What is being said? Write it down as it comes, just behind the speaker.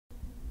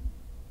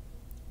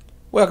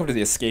Welcome to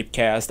the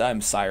Escapecast.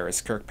 I'm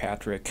Cyrus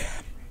Kirkpatrick.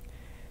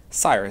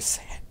 Cyrus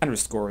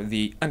underscore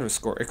the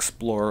underscore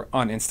explorer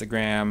on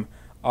Instagram.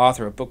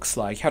 Author of books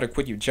like How to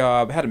Quit Your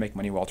Job, How to Make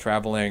Money While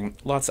Traveling,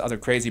 lots of other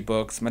crazy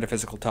books,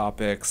 metaphysical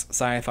topics,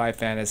 sci-fi,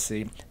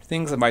 fantasy,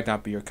 things that might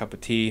not be your cup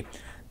of tea.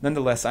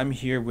 Nonetheless, I'm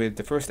here with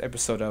the first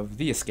episode of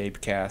the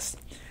Escapecast.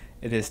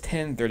 It is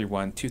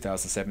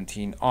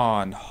 10/31/2017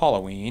 on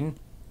Halloween,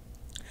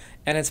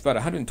 and it's about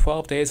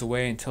 112 days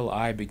away until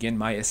I begin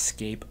my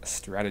escape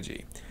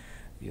strategy.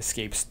 The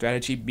escape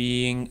strategy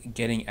being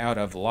getting out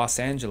of Los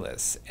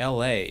Angeles,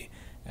 LA,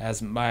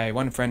 as my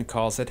one friend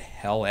calls it,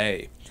 Hell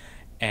A,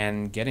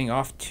 and getting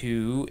off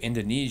to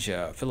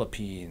Indonesia,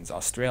 Philippines,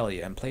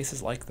 Australia, and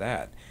places like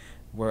that,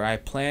 where I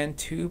plan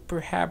to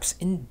perhaps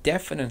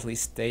indefinitely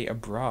stay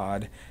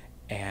abroad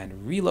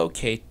and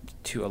relocate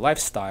to a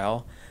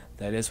lifestyle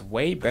that is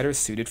way better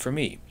suited for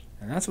me.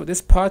 And that's what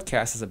this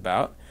podcast is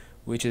about,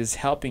 which is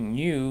helping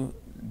you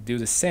do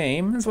the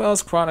same, as well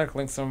as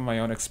chronicling some of my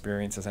own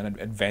experiences and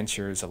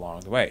adventures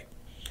along the way.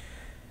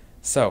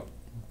 So,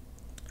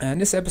 in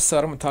this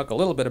episode, I'm going to talk a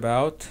little bit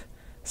about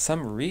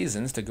some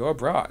reasons to go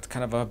abroad,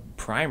 kind of a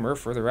primer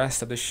for the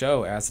rest of the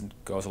show as it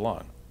goes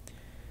along.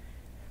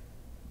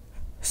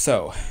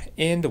 So,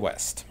 in the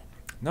West,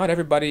 not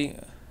everybody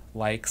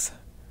likes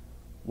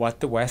what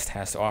the West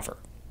has to offer.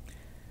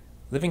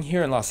 Living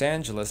here in Los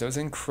Angeles, there's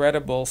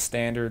incredible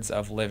standards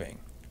of living,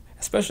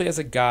 especially as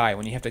a guy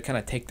when you have to kind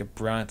of take the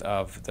brunt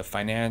of the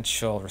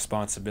financial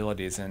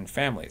responsibilities in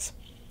families.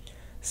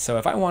 So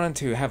if I wanted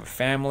to have a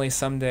family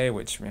someday,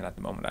 which at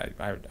the moment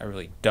I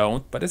really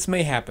don't, but this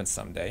may happen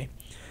someday,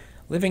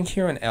 living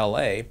here in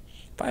LA,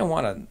 if I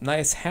want a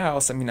nice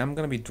house, I'm going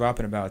to be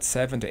dropping about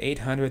 $700,000 to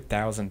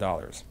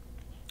 $800,000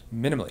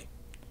 minimally.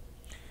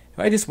 If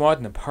I just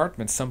want an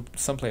apartment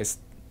someplace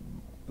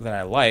that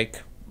I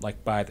like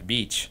by the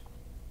beach,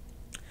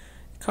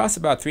 costs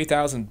about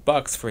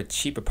 $3,000 for a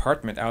cheap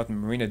apartment out in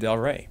Marina Del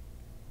Rey.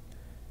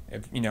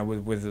 With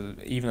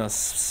even a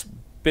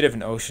bit of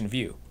an ocean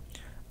view.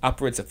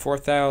 Upwards of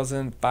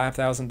 $4,000,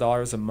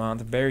 $5,000 a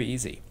month, very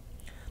easy.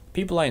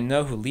 People I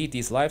know who lead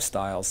these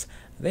lifestyles,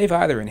 they've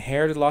either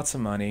inherited lots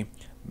of money,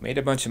 made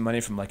a bunch of money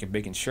from like a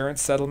big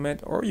insurance settlement,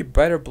 or you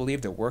better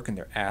believe they're working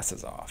their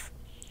asses off.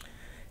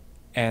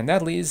 And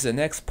that leads to the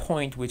next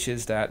point, which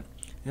is that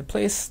in a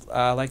place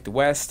like the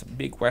West,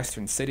 big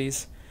Western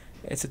cities,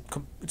 it's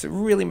a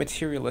really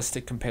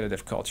materialistic,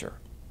 competitive culture.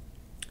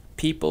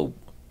 People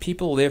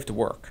live to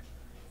work.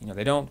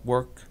 They don't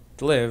work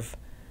to live.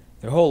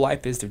 Their whole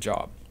life is their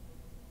job.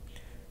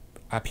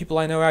 People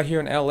I know out here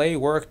in LA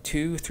work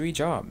 2-3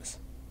 jobs.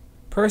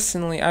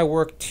 Personally, I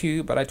work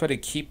 2, but I try to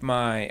keep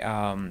my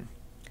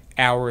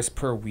hours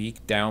per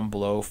week down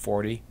below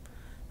 40,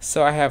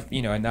 so I have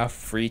enough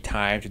free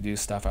time to do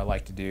stuff I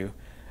like to do.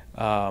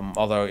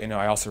 Although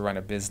I also run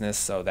a business,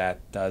 so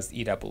that does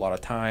eat up a lot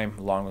of time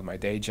along with my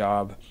day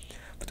job.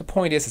 But the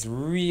point is, it's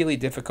really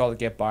difficult to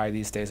get by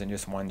these days on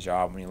just one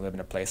job when you live in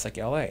a place like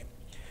LA.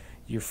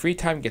 Your free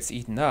time gets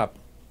eaten up.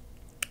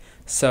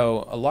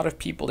 So a lot of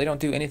people, they don't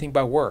do anything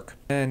but work.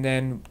 And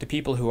then the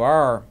people who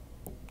are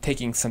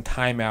taking some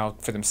time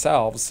out for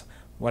themselves,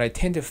 what I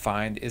tend to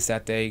find is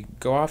that they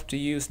go off to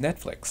use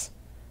Netflix.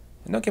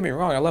 And don't get me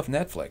wrong, I love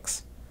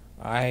Netflix.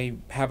 I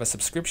have a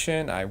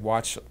subscription. I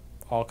watch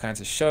all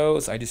kinds of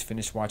shows. I just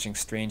finished watching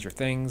Stranger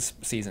Things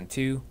season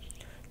 2.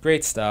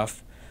 Great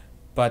stuff.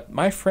 But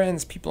my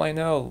friends, people I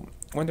know,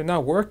 when they're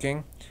not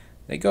working,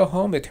 they go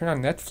home, they turn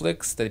on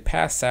Netflix, they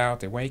pass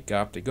out, they wake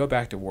up, they go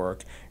back to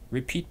work,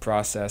 repeat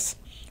process.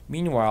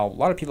 Meanwhile, a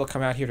lot of people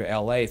come out here to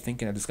LA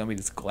thinking that there's going to be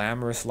this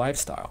glamorous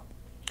lifestyle.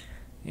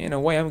 In a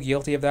way, I'm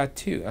guilty of that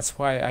too. That's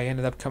why I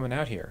ended up coming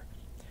out here.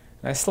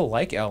 And I still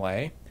like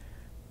LA,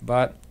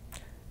 but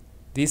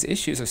these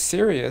issues are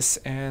serious,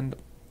 and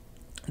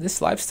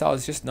this lifestyle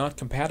is just not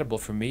compatible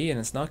for me, and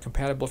it's not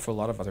compatible for a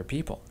lot of other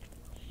people.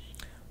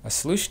 A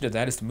solution to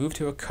that is to move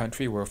to a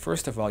country where,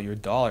 first of all, your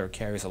dollar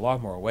carries a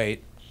lot more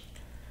weight.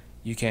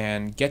 You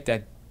can get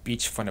that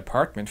beachfront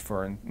apartment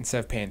for, instead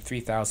of paying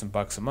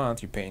 $3,000 a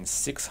month, you're paying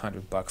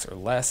 $600 or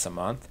less a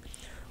month.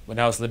 When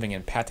I was living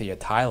in Pattaya,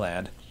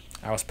 Thailand,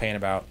 I was paying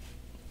about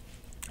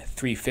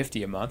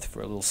 $350 a month for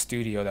a little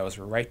studio that was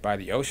right by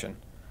the ocean.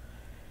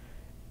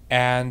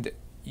 And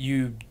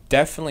you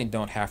definitely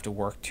don't have to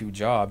work 2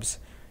 jobs.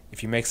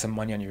 If you make some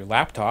money on your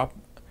laptop,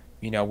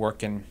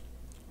 working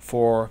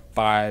 4,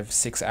 5,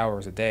 6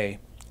 hours a day,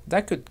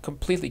 that could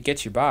completely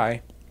get you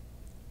by.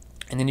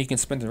 And then you can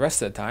spend the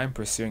rest of the time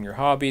pursuing your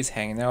hobbies,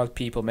 hanging out with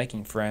people,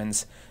 making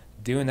friends,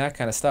 doing that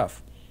kind of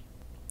stuff.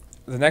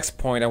 The next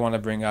point I want to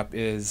bring up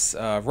is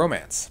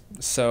romance.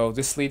 So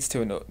this leads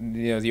to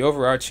the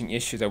overarching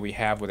issue that we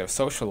have with our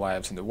social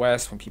lives in the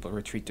West when people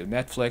retreat to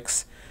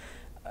Netflix.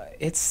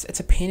 It's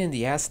a pain in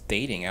the ass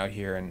dating out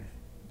here in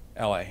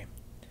LA.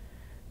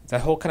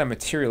 That whole kind of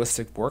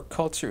materialistic work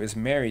culture is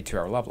married to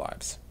our love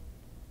lives.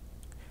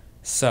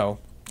 So,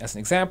 as an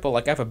example,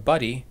 I have a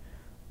buddy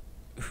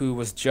who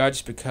was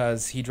judged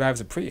because he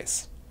drives a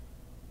Prius.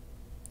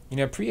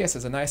 Prius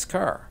is a nice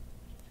car.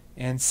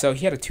 And so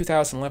he had a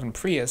 2011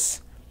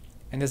 Prius,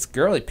 And this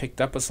girl he picked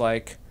up was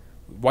like,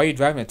 why are you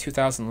driving a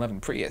 2011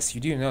 Prius?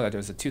 You do know that there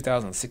was a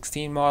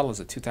 2016 model, there's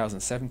a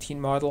 2017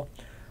 model.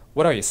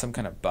 What are you, some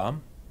kind of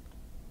bum?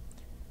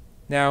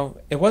 Now,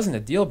 it wasn't a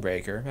deal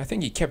breaker. I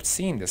think he kept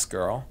seeing this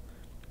girl,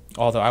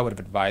 although I would have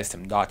advised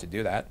him not to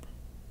do that.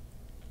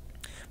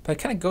 But it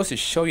kind of goes to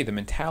show you the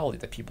mentality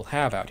that people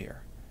have out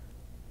here.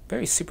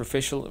 Very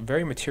superficial,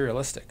 very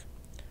materialistic.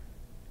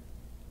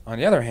 On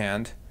the other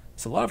hand,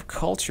 there's a lot of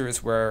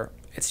cultures where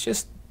it's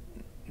just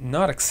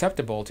not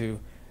acceptable to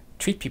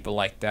treat people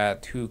like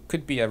that who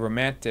could be a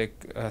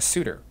romantic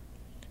suitor,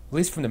 at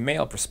least from the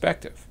male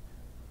perspective.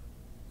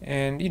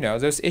 And, you know,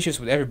 there's issues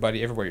with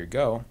everybody everywhere you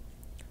go.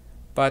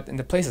 But in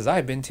the places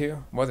I've been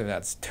to, whether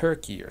that's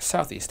Turkey or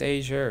Southeast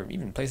Asia or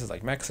even places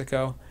like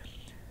Mexico,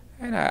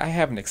 and I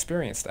haven't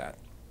experienced that.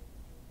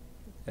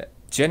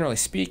 Generally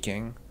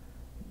speaking,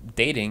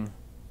 dating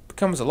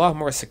becomes a lot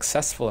more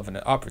successful of an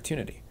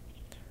opportunity.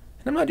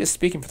 And I'm not just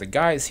speaking for the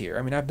guys here.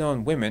 I mean, I've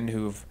known women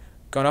who've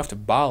gone off to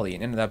Bali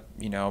and ended up,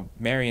 you know,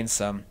 marrying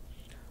some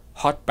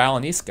hot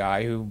Balinese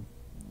guy who,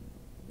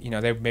 you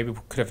know, they maybe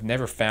could have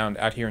never found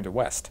out here in the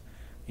West.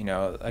 You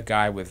know, a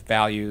guy with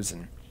values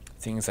and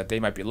things that they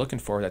might be looking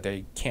for that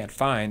they can't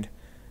find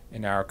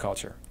in our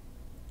culture.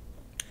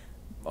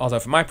 Although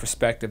from my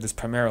perspective, this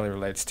primarily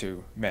relates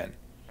to men.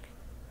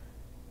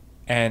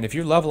 And if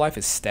your love life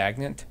is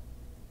stagnant,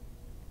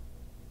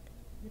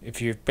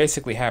 if you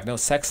basically have no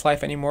sex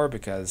life anymore,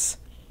 because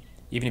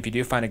even if you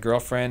do find a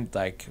girlfriend,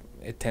 like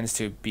it tends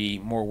to be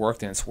more work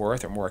than it's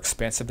worth or more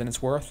expensive than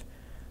it's worth,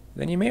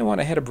 then you may want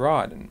to head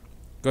abroad and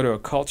go to a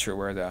culture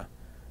where the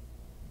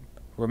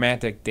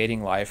romantic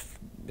dating life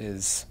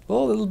is a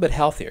little bit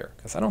healthier,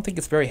 because I don't think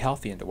it's very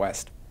healthy in the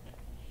West.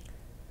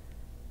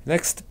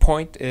 Next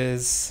point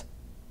is,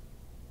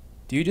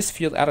 do you just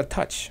feel out of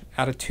touch,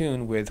 out of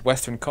tune with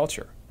Western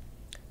culture?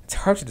 It's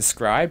hard to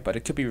describe, but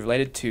it could be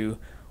related to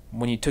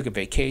when you took a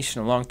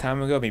vacation a long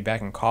time ago, maybe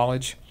back in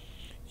college.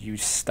 You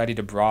studied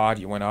abroad,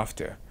 you went off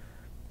to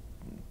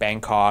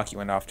Bangkok, you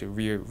went off to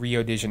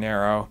Rio de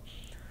Janeiro,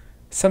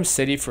 some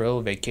city for a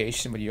little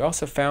vacation, but you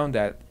also found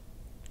that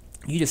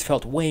you just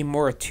felt way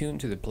more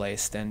attuned to the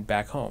place than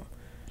back home.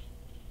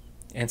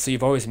 And so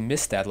you've always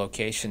missed that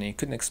location and you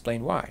couldn't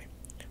explain why.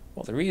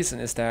 Well, the reason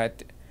is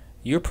that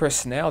your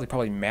personality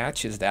probably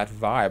matches that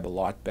vibe a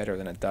lot better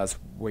than it does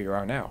where you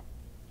are now.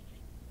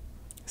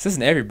 This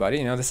isn't everybody,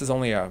 you know, this is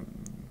only a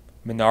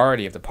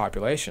minority of the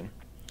population.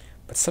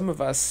 But some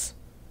of us,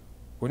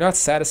 we're not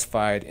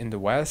satisfied in the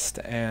West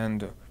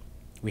and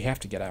we have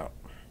to get out.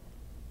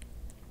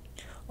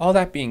 All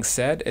that being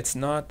said, it's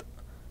not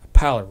a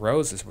pile of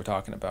roses we're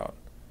talking about.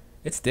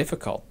 It's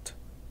difficult.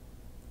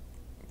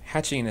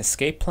 Hatching an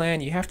escape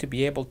plan, you have to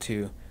be able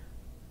to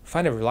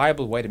find a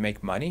reliable way to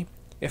make money.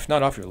 If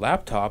not off your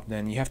laptop,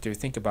 then you have to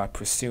think about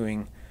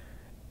pursuing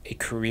a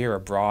career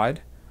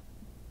abroad,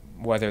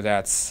 whether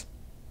that's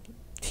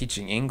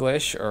teaching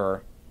English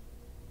or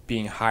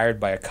being hired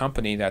by a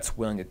company that's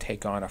willing to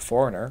take on a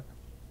foreigner,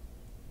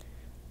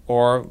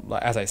 or,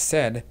 as I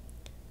said,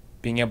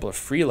 being able to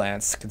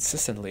freelance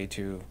consistently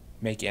to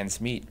make ends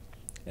meet,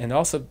 and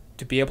also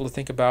to be able to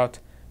think about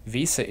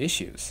visa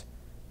issues.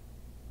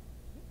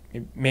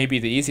 Maybe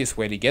the easiest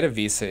way to get a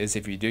visa is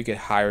if you do get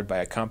hired by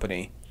a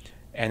company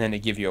and then they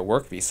give you a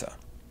work visa.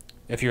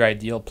 If your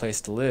ideal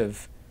place to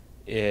live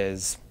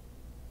is,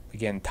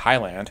 again,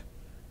 Thailand,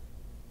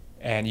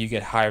 and you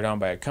get hired on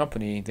by a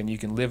company, then you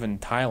can live in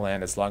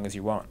Thailand as long as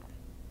you want.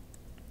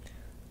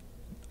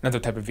 Another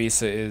type of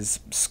visa is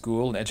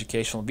school and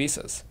educational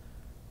visas,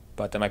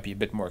 but that might be a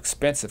bit more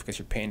expensive because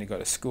you're paying to go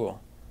to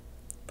school.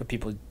 But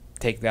people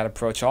take that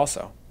approach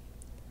also.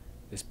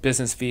 There's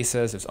business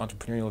visas, there's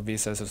entrepreneurial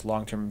visas, there's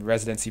long-term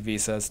residency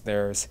visas,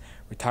 there's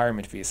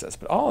retirement visas.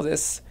 But all of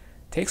this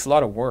takes a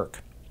lot of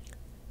work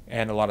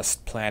and a lot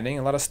of planning,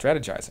 a lot of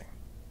strategizing.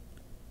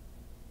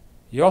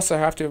 You also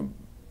have to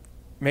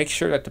make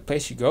sure that the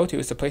place you go to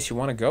is the place you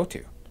want to go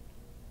to.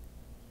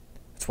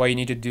 That's why you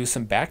need to do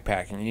some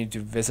backpacking. You need to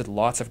visit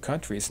lots of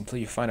countries until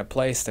you find a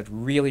place that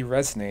really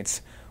resonates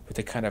with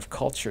the kind of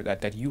culture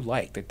that you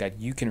like, that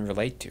you can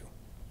relate to.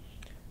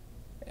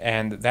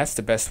 And that's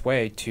the best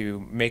way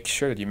to make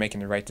sure that you're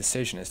making the right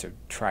decision, is to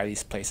try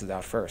these places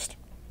out first.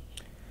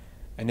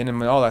 And then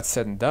when all that's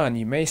said and done,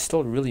 you may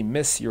still really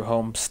miss your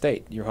home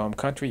state, your home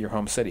country, your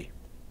home city.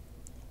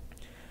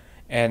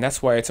 And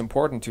that's why it's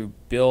important to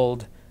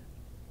build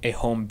a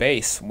home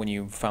base when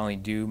you finally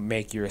do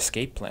make your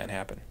escape plan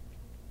happen.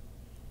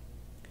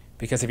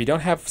 Because if you don't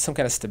have some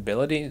kind of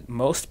stability,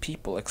 most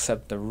people,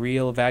 except the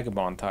real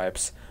vagabond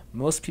types,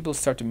 most people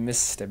start to miss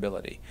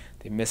stability.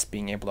 They miss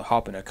being able to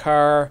hop in a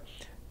car,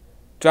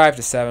 drive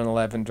to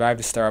 7-Eleven, drive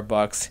to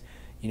Starbucks,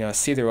 you know,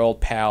 see their old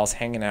pals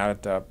hanging out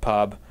at the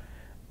pub,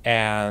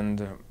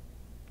 and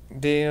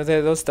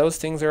those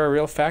things are a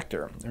real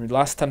factor. I mean, the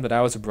last time that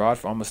I was abroad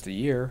for almost a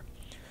year,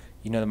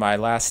 you know, my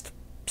last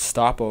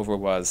stopover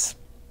was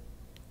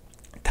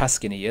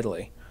Tuscany,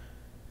 Italy,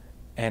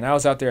 and I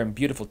was out there in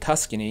beautiful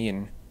Tuscany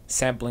and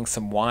sampling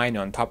some wine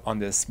on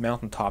this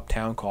mountaintop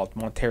town called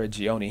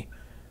Monteriggioni,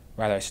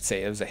 Rather, I should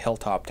say it was a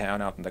hilltop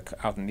town out in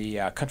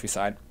the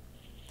countryside.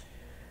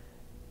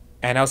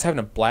 And I was having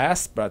a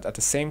blast, but at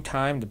the same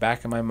time, the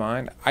back of my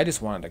mind, I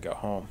just wanted to go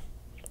home.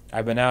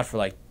 I've been out for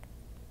like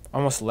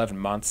almost 11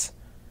 months,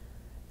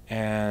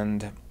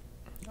 and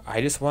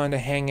I just wanted to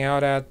hang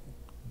out at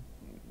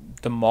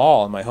the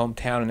mall in my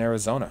hometown in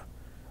Arizona,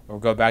 or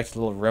go back to the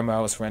little room I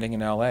was renting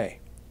in LA.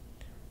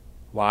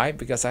 Why?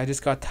 Because I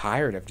just got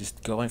tired of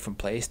just going from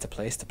place to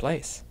place to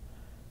place.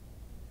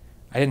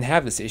 I didn't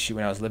have this issue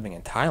when I was living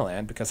in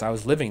Thailand because I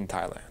was living in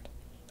Thailand.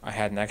 I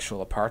had an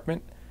actual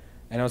apartment,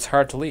 and it was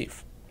hard to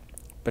leave.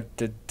 But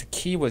the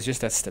key was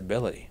just that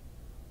stability.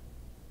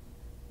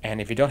 And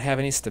if you don't have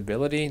any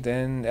stability,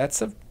 then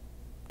that's a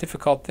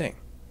difficult thing.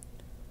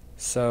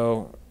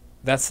 So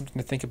that's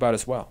something to think about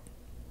as well.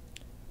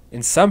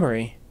 In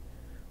summary,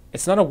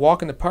 it's not a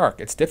walk in the park.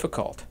 It's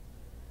difficult.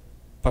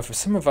 But for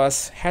some of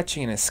us,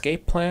 hatching an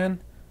escape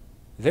plan,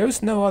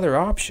 there's no other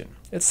option.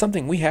 It's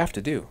something we have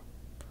to do.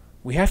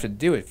 We have to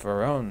do it for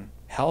our own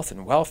health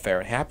and welfare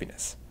and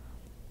happiness.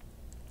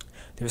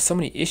 There's so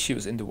many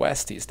issues in the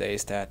West these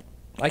days that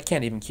I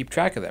can't even keep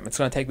track of them. It's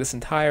going to take this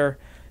entire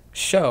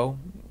show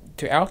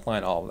to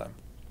outline all of them.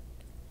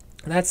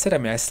 And that said, I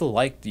mean, I still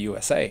like the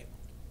USA.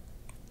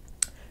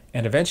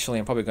 And eventually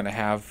I'm probably going to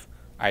have,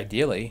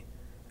 ideally,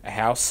 a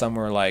house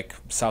somewhere like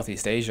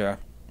Southeast Asia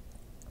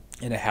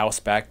and a house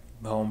back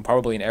home,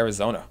 probably in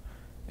Arizona.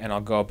 And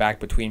I'll go back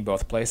between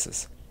both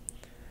places.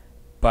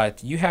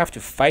 But you have to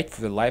fight for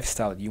the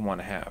lifestyle that you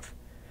want to have.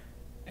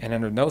 And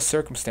under no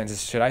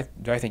circumstances do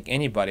I think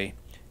anybody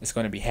is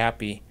going to be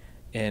happy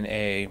in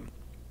a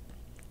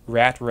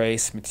rat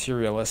race,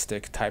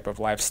 materialistic type of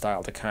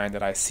lifestyle, the kind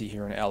that I see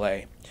here in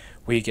LA,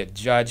 where you get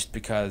judged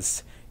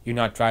because you're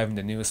not driving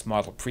the newest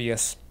model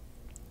Prius,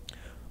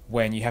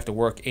 when you have to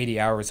work 80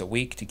 hours a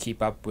week to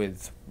keep up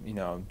with,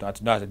 not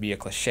to be a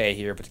cliche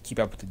here, but to keep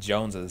up with the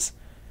Joneses,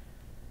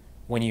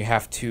 when you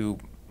have to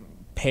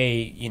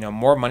pay,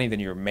 more money than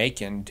you're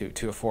making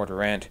to afford a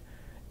rent,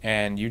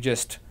 and you're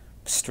just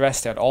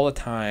stressed out all the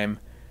time.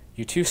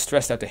 You're too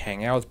stressed out to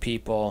hang out with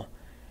people.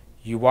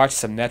 You watch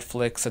some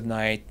Netflix at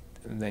night,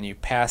 and then you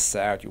pass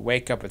out. You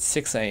wake up at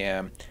 6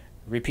 a.m.,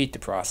 repeat the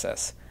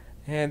process.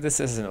 And this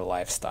isn't a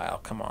lifestyle.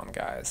 Come on,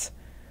 guys.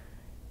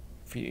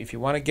 If you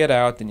want to get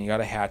out, then you got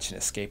to hatch an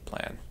escape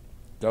plan.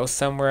 Go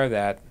somewhere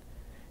that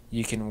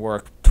you can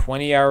work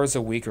 20 hours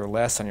a week or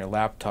less on your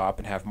laptop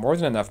and have more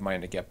than enough money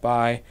to get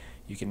by.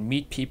 You can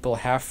meet people,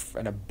 have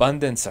an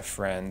abundance of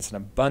friends, an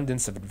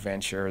abundance of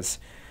adventures,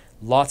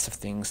 lots of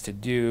things to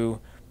do,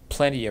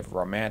 plenty of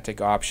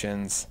romantic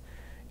options,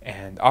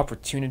 and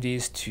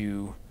opportunities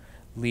to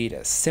lead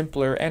a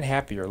simpler and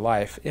happier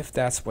life if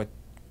that's what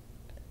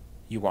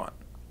you want.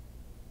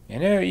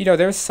 And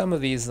there's some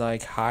of these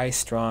like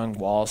high-strung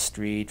Wall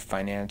Street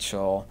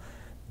financial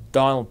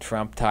Donald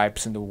Trump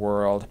types in the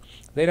world.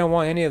 They don't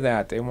want any of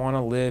that. They want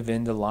to live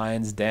in the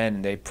lion's den,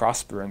 and they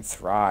prosper and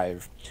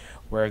thrive,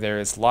 where there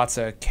is lots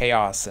of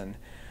chaos and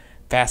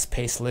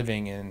fast-paced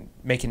living and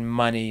making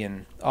money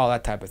and all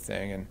that type of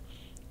thing. And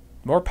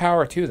more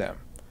power to them,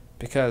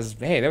 because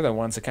hey, they're the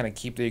ones that kind of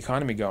keep the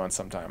economy going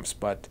sometimes.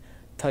 But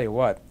tell you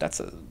what,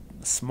 that's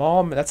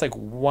like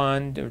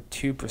 1 or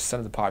 2%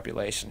 of the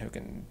population who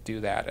can do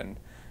that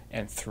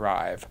and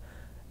thrive.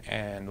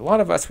 And a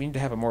lot of us, we need to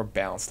have a more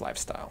balanced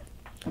lifestyle.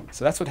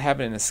 So that's what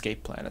having an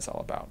escape plan is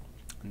all about.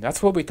 And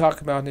that's what we talk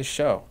about in this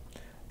show.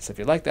 So if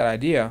you like that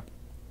idea,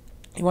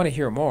 you want to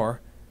hear more,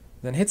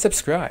 then hit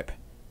subscribe.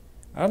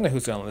 I don't know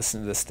who's going to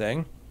listen to this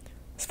thing.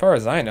 As far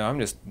as I know, I'm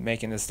just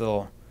making this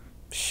little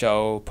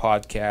show,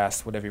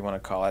 podcast, whatever you want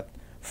to call it,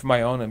 for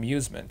my own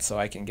amusement, so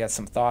I can get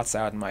some thoughts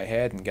out in my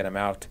head and get them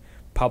out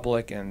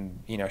public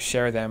and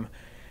share them.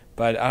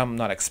 But I'm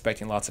not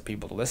expecting lots of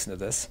people to listen to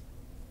this.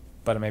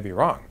 But I may be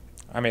wrong.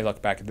 I may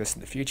look back at this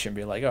in the future and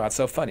be like, oh, that's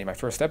so funny, my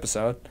first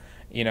episode,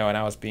 and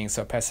I was being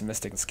so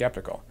pessimistic and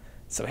skeptical.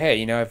 So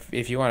hey,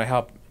 if you want to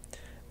help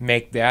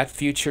make that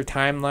future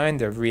timeline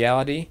the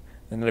reality,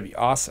 then that'd be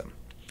awesome.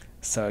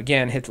 So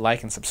again, hit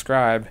like and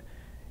subscribe,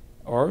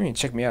 or you can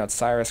check me out at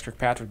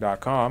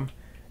CyrusKirkpatrick.com,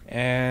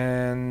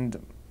 and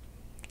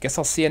I guess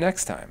I'll see you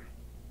next time.